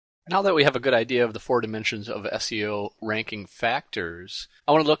Now that we have a good idea of the 4 dimensions of SEO ranking factors,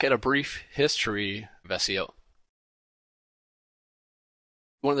 I want to look at a brief history of SEO.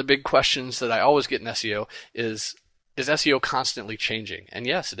 One of the big questions that I always get in SEO is SEO constantly changing? And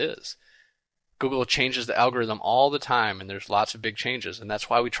yes, it is. Google changes the algorithm all the time, and there's lots of big changes. And that's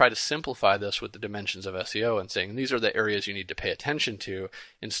why we try to simplify this with the dimensions of SEO and saying these are the areas you need to pay attention to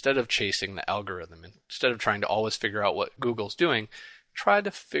instead of chasing the algorithm. Instead of trying to always figure out what Google's doing, try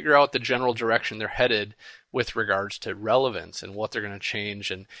to figure out the general direction they're headed with regards to relevance and what they're going to change,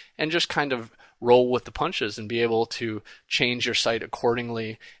 and just kind of roll with the punches and be able to change your site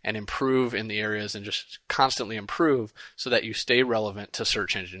accordingly and improve in the areas and just constantly improve so that you stay relevant to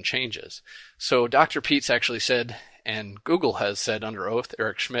search engine changes. So Dr. Peets actually said, and Google has said under oath,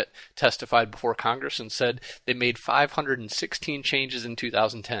 Eric Schmidt testified before Congress and said they made 516 changes in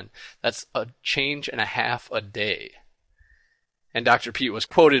 2010. That's a change and a half a day. And Dr. Pete was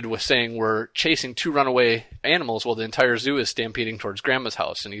quoted with saying, we're chasing 2 runaway animals while the entire zoo is stampeding towards grandma's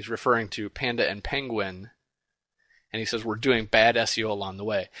house. And he's referring to panda and penguin. And he says, we're doing bad SEO along the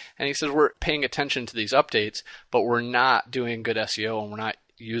way. And he says, we're paying attention to these updates, but we're not doing good SEO, and we're not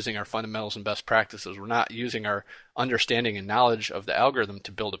using our fundamentals and best practices. We're not using our understanding and knowledge of the algorithm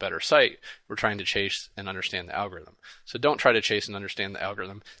to build a better site. We're trying to chase and understand the algorithm. So don't try to chase and understand the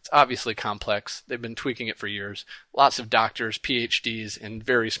algorithm. It's obviously complex. They've been tweaking it for years. Lots of doctors, PhDs, and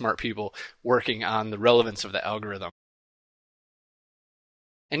very smart people working on the relevance of the algorithm.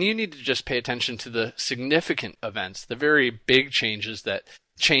 And you need to just pay attention to the significant events, the very big changes that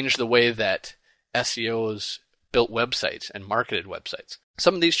change the way that SEOs built websites and marketed websites.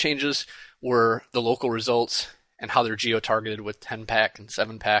 Some of these changes were the local results and how they're geo-targeted with 10-pack and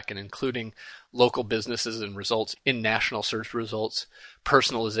 7-pack and including local businesses and results in national search results,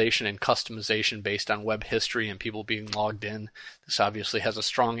 personalization and customization based on web history and people being logged in. This obviously has a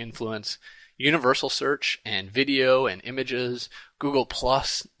strong influence. Universal search and video and images. Google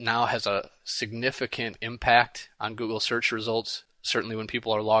Plus now has a significant impact on Google search results, certainly when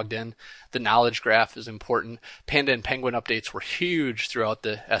people are logged in. The knowledge graph is important. Panda and penguin updates were huge throughout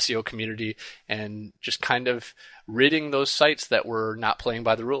the SEO community and just kind of ridding those sites that were not playing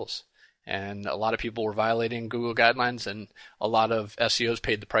by the rules. And a lot of people were violating Google guidelines, and a lot of SEOs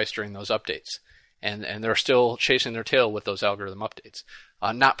paid the price during those updates. And they're still chasing their tail with those algorithm updates.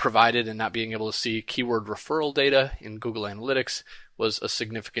 Not provided and not being able to see keyword referral data in Google Analytics was a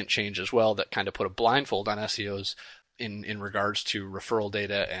significant change as well that kind of put a blindfold on SEOs in regards to referral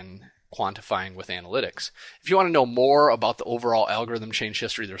data and quantifying with analytics. If you want to know more about the overall algorithm change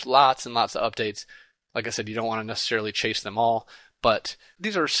history, there's lots and lots of updates. Like I said, you don't want to necessarily chase them all, but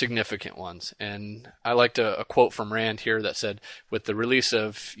these are significant ones. And I liked a quote from Rand here that said, with the release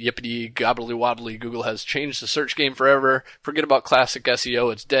of yippity gobbly wobbly, Google has changed the search game forever. Forget about classic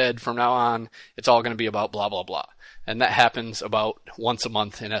SEO. It's dead. From now on, it's all going to be about blah, blah, blah. And that happens about once a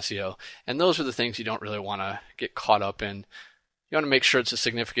month in SEO. And those are the things you don't really want to get caught up in. You want to make sure it's a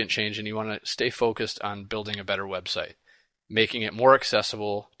significant change, and you want to stay focused on building a better website, making it more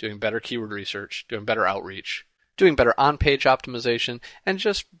accessible, doing better keyword research, doing better outreach, doing better on-page optimization, and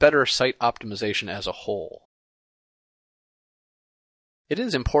just better site optimization as a whole. It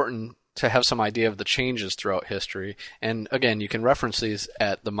is important to have some idea of the changes throughout history. And again, you can reference these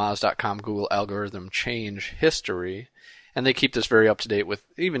at the Moz.com Google Algorithm Change History. And they keep this very up to date with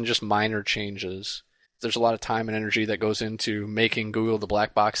even just minor changes. There's a lot of time and energy that goes into making Google the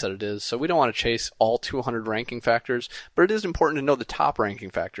black box that it is. So we don't want to chase all 200 ranking factors, but it is important to know the top ranking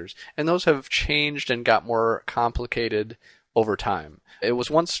factors. And those have changed and got more complicated over time. It was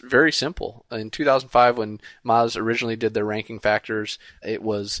once very simple. In 2005, when Moz originally did their ranking factors, it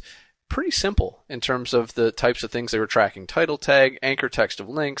was pretty simple in terms of the types of things they were tracking. Title tag, anchor text of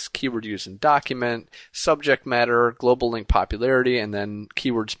links, keyword use in document, subject matter, global link popularity, and then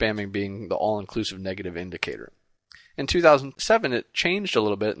keyword spamming being the all-inclusive negative indicator. In 2007, it changed a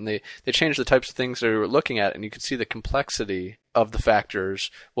little bit, and they changed the types of things they were looking at, and you could see the complexity of the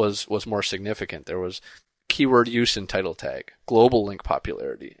factors was more significant. There was keyword use in title tag, global link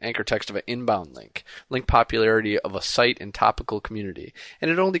popularity, anchor text of an inbound link, link popularity of a site in topical community.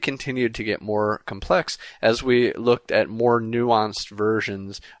 And it only continued to get more complex as we looked at more nuanced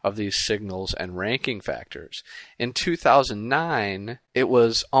versions of these signals and ranking factors. In 2009, it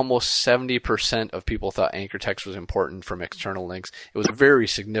was almost 70% of people thought anchor text was important from external links. It was a very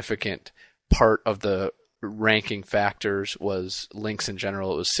significant part of the ranking factors was links in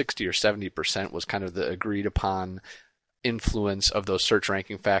general. It was 60 or 70% was kind of the agreed upon influence of those search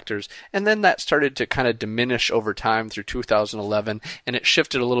ranking factors. And then that started to kind of diminish over time through 2011, and it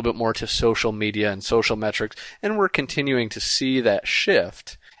shifted a little bit more to social media and social metrics. And we're continuing to see that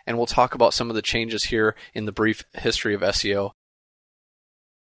shift And we'll talk about some of the changes here in the brief history of SEO.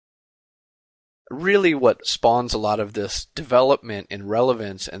 Really what spawns a lot of this development and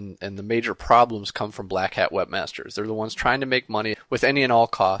relevance and the major problems come from black hat webmasters. They're the ones trying to make money with any and all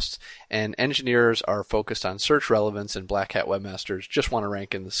costs, and engineers are focused on search relevance, and black hat webmasters just want to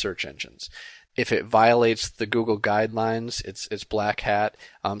rank in the search engines. If it violates the Google guidelines, it's black hat.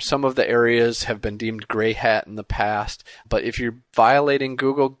 Some of the areas have been deemed gray hat in the past, but if you're violating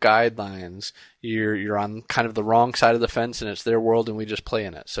Google guidelines, you're on kind of the wrong side of the fence, and it's their world, and we just play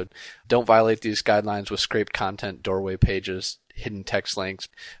in it. So don't violate these guidelines with scraped content, doorway pages, hidden text links,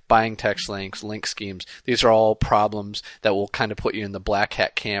 buying text links, link schemes. These are all problems that will kind of put you in the black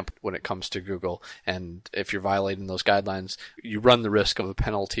hat camp when it comes to Google. And if you're violating those guidelines, you run the risk of a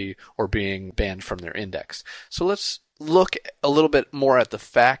penalty or being banned from their index. So let's look a little bit more at the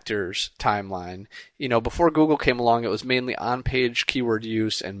factors timeline. Before Google came along, it was mainly on-page keyword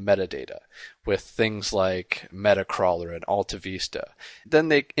use and metadata with things like Metacrawler and AltaVista. Then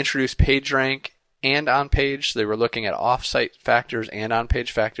they introduced PageRank and on-page. They were looking at off-site factors and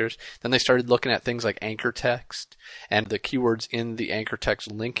on-page factors. Then they started looking at things like anchor text and the keywords in the anchor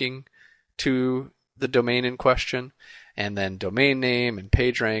text linking to the domain in question, and then domain name and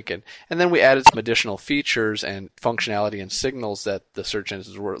PageRank. And then we added some additional features and functionality and signals that the search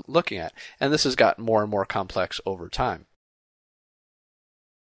engines were looking at. And this has gotten more and more complex over time.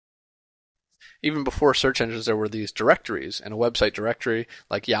 Even before search engines, there were these directories, and a website directory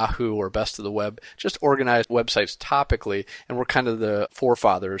like Yahoo or Best of the Web just organized websites topically and were kind of the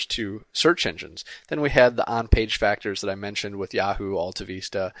forefathers to search engines. Then we had the on-page factors that I mentioned with Yahoo,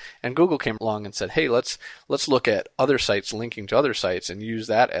 AltaVista, and Google came along and said, hey, let's look at other sites linking to other sites and use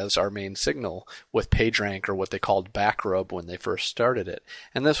that as our main signal with PageRank, or what they called backrub when they first started it.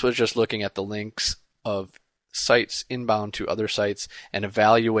 And this was just looking at the links of sites inbound to other sites and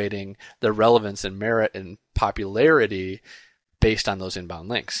evaluating their relevance and merit and popularity based on those inbound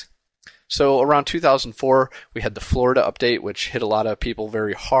links. So around 2004, we had the Florida update, which hit a lot of people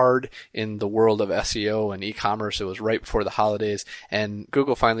very hard in the world of SEO and e-commerce. It was right before the holidays, and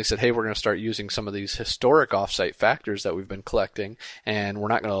Google finally said, hey, we're going to start using some of these historic offsite factors that we've been collecting, and we're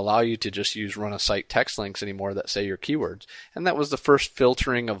not going to allow you to just use run-a-site text links anymore that say your keywords. And that was the first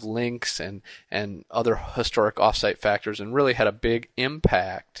filtering of links and other historic offsite factors, and really had a big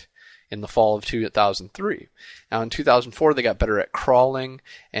impact in the fall of 2003. Now in 2004, they got better at crawling,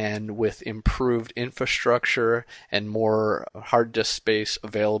 and with improved infrastructure and more hard disk space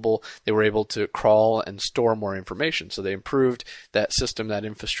available, they were able to crawl and store more information. So they improved that system, that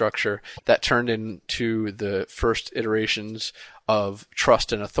infrastructure. That turned into the first iterations of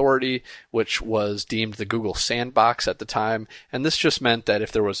trust and authority, which was deemed the Google sandbox at the time. And this just meant that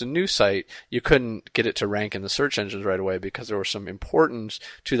if there was a new site, you couldn't get it to rank in the search engines right away because there was some importance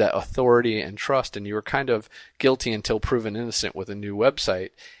to that authority and trust, and you were kind of guilty until proven innocent with a new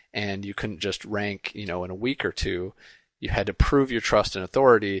website, and you couldn't just rank, in a week or two. You had to prove your trust and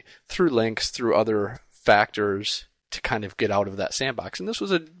authority through links, through other factors to kind of get out of that sandbox. And this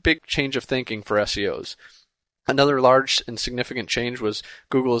was a big change of thinking for SEOs. Another large and significant change was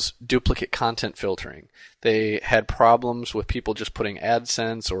Google's duplicate content filtering. They had problems with people just putting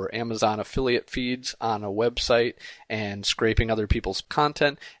AdSense or Amazon affiliate feeds on a website and scraping other people's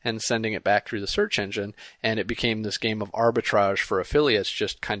content and sending it back through the search engine. And it became this game of arbitrage for affiliates,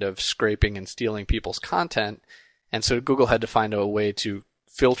 just kind of scraping and stealing people's content. And so Google had to find a way to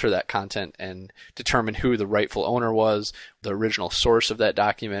filter that content and determine who the rightful owner was, the original source of that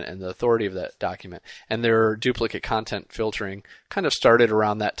document, and the authority of that document. And their duplicate content filtering kind of started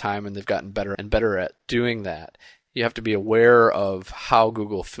around that time, and they've gotten better and better at doing that. You have to be aware of how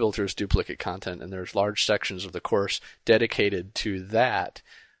Google filters duplicate content, and there's large sections of the course dedicated to that,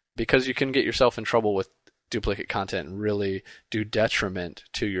 because you can get yourself in trouble with duplicate content and really do detriment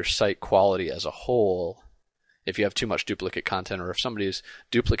to your site quality as a whole if you have too much duplicate content, or if somebody's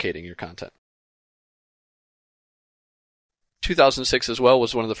duplicating your content. 2006 as well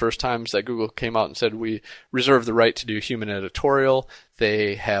was one of the first times that Google came out and said, we reserve the right to do human editorial.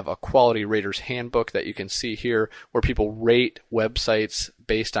 They have a quality raters handbook that you can see here, where people rate websites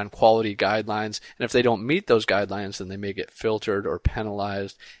based on quality guidelines. And if they don't meet those guidelines, then they may get filtered or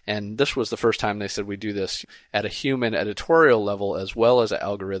penalized. And this was the first time they said we do this at a human editorial level as well as an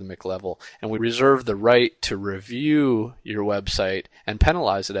algorithmic level. And we reserve the right to review your website and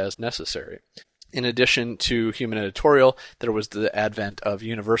penalize it as necessary. In addition to human editorial, there was the advent of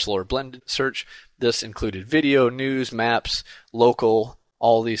universal or blended search. This included video, news, maps, local,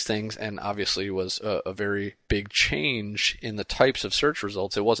 all these things, and obviously was a very big change in the types of search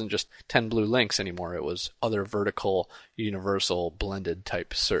results. It wasn't just 10 blue links anymore. It was other vertical, universal, blended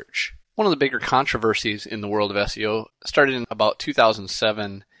type search. One of the bigger controversies in the world of SEO started in about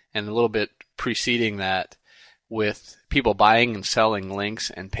 2007 and a little bit preceding that with people buying and selling links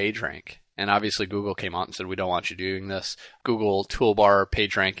and PageRank. And obviously Google came out and said, we don't want you doing this. Google Toolbar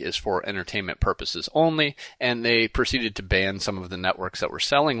PageRank is for entertainment purposes only. And they proceeded to ban some of the networks that were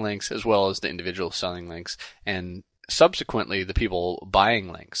selling links as well as the individuals selling links. And subsequently, the people buying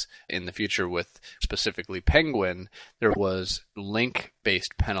links in the future with specifically Penguin, there was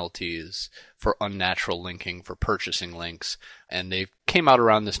link-based penalties for unnatural linking, for purchasing links. And they came out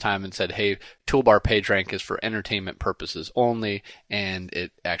around this time and said, hey, Toolbar PageRank is for entertainment purposes only, and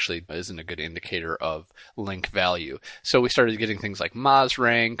it actually isn't a good indicator of link value. So we started getting things like Moz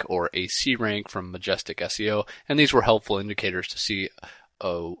rank or AC rank from Majestic SEO, and these were helpful indicators to see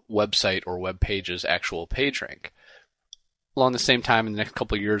a website or web page's actual page rank. Along the same time, in the next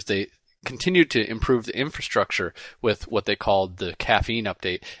couple of years, they continued to improve the infrastructure with what they called the caffeine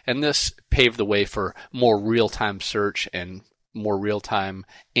update. And this paved the way for more real-time search and more real-time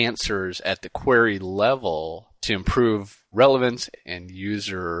answers at the query level to improve relevance and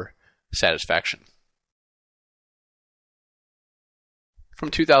user satisfaction. From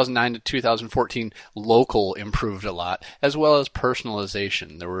 2009 to 2014, local improved a lot, as well as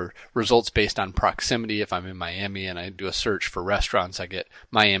personalization. There were results based on proximity. If I'm in Miami and I do a search for restaurants, I get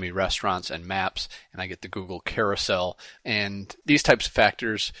Miami restaurants and maps, and I get the Google carousel. And these types of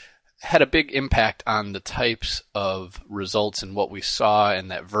factors had a big impact on the types of results and what we saw in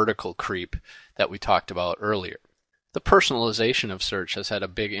that vertical creep that we talked about earlier. The personalization of search has had a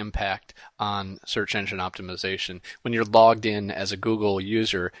big impact on search engine optimization. When you're logged in as a Google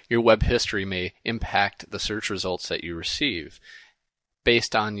user, your web history may impact the search results that you receive.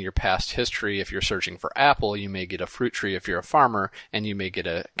 Based on your past history, if you're searching for Apple, you may get a fruit tree if you're a farmer, and you may get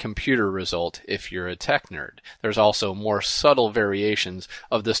a computer result if you're a tech nerd. There's also more subtle variations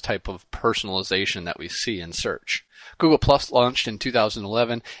of this type of personalization that we see in search. Google Plus launched in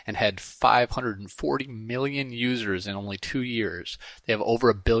 2011 and had 540 million users in only 2 years. They have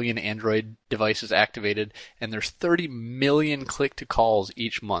over 1 billion Android devices activated, and there's 30 million click-to-calls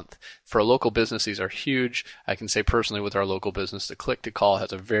each month. For a local business, these are huge. I can say personally with our local business, the click-to-call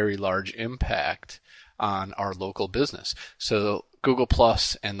has a very large impact on our local business. So Google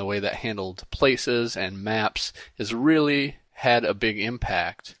Plus and the way that handled places and maps has really had a big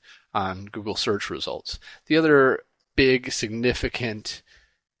impact on Google search results. The other big significant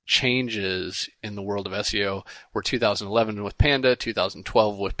changes in the world of SEO were 2011 with Panda,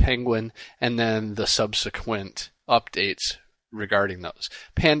 2012 with Penguin, and then the subsequent updates regarding those.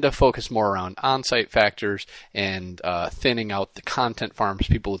 Panda focused more around on-site factors and thinning out the content farms,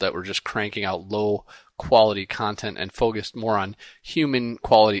 people that were just cranking out low quality content, and focused more on human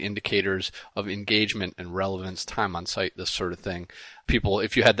quality indicators of engagement and relevance, time on site, this sort of thing. People,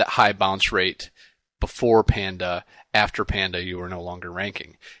 if you had that high bounce rate before Panda, after Panda, you were no longer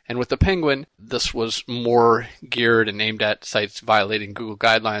ranking. And with the Penguin, this was more geared and aimed at sites violating Google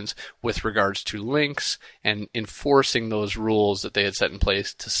guidelines with regards to links and enforcing those rules that they had set in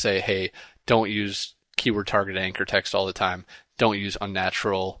place to say, hey, don't use keyword targeted anchor text all the time. Don't use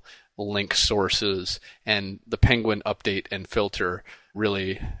unnatural link sources. And the Penguin update and filter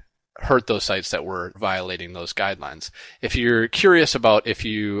really hurt those sites that were violating those guidelines. If you're curious about if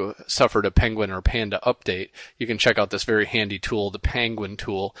you suffered a Penguin or Panda update, you can check out this very handy tool, the Penguin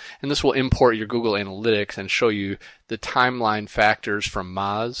tool, and this will import your Google Analytics and show you the timeline factors from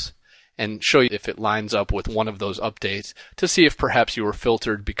Moz and show you if it lines up with one of those updates to see if perhaps you were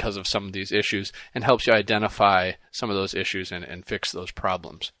filtered because of some of these issues, and helps you identify some of those issues and fix those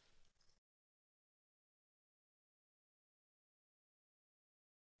problems.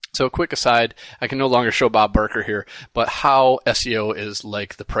 So a quick aside, I can no longer show Bob Barker here, but how SEO is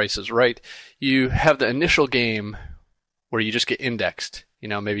like The Price is Right. You have the initial game where you just get indexed. You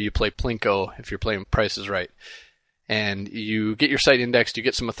know, maybe you play Plinko if you're playing Price is Right. And you get your site indexed, you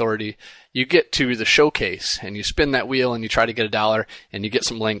get some authority, you get to the showcase, and you spin that wheel and you try to get $1, and you get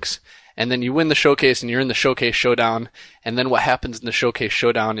some links. And then you win the showcase, and you're in the showcase showdown. And then what happens in the showcase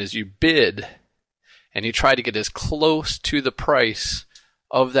showdown is you bid, and you try to get as close to the price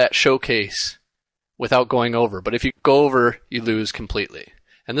of that showcase without going over. But if you go over, you lose completely.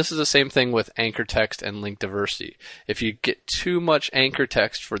 And this is the same thing with anchor text and link diversity. If you get too much anchor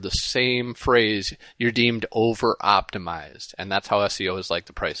text for the same phrase, you're deemed over-optimized. And that's how SEO is like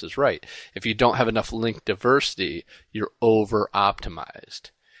The Price is Right. If you don't have enough link diversity, you're over-optimized.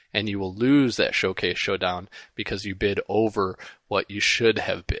 and you will lose that showcase showdown because you bid over what you should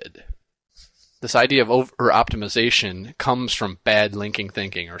have bid. This idea of over-optimization comes from bad linking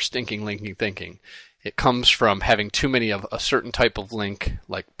thinking or stinking linking thinking. It comes from having too many of a certain type of link,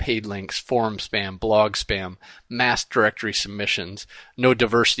 like paid links, forum spam, blog spam, mass directory submissions, no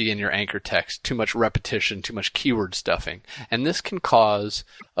diversity in your anchor text, too much repetition, too much keyword stuffing. And this can cause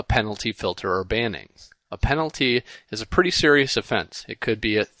a penalty, filter, or banning. A penalty is a pretty serious offense. It could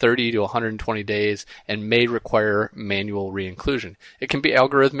be at 30 to 120 days and may require manual reinclusion. It can be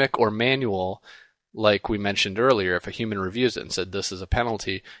algorithmic or manual. Like we mentioned earlier, if a human reviews it and said this is a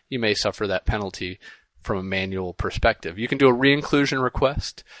penalty, you may suffer that penalty from a manual perspective. You can do a reinclusion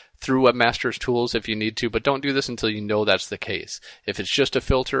request through Webmaster's Tools if you need to, but don't do this until you know that's the case. If it's just a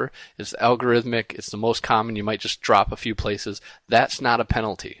filter, it's algorithmic, it's the most common, you might just drop a few places, that's not a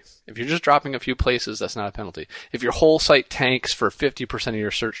penalty. If you're just dropping a few places, that's not a penalty. If your whole site tanks for 50% of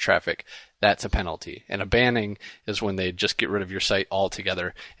your search traffic, that's a penalty. And a banning is when they just get rid of your site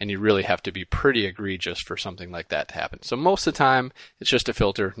altogether, and you really have to be pretty egregious for something like that to happen. So most of the time, it's just a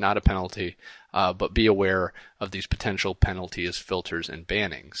filter, not a penalty, but be aware of these potential penalties, filters, and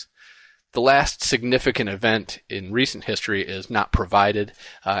bannings. The last significant event in recent history is not provided,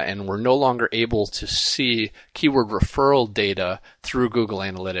 and we're no longer able to see keyword referral data through Google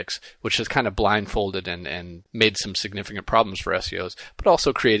Analytics, which has kind of blindfolded and made some significant problems for SEOs, but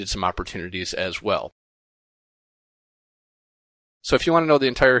also created some opportunities as well. So if you want to know the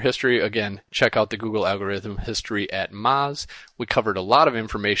entire history, again, check out the Google algorithm history at Moz. We covered a lot of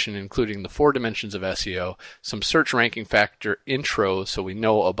information, including the 4 dimensions of SEO, some search ranking factor intros, so we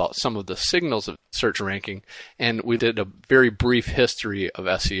know about some of the signals of search ranking, and we did a very brief history of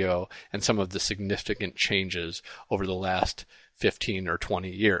SEO and some of the significant changes over the last 15 or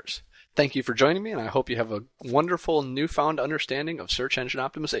 20 years. Thank you for joining me, and I hope you have a wonderful newfound understanding of search engine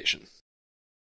optimization.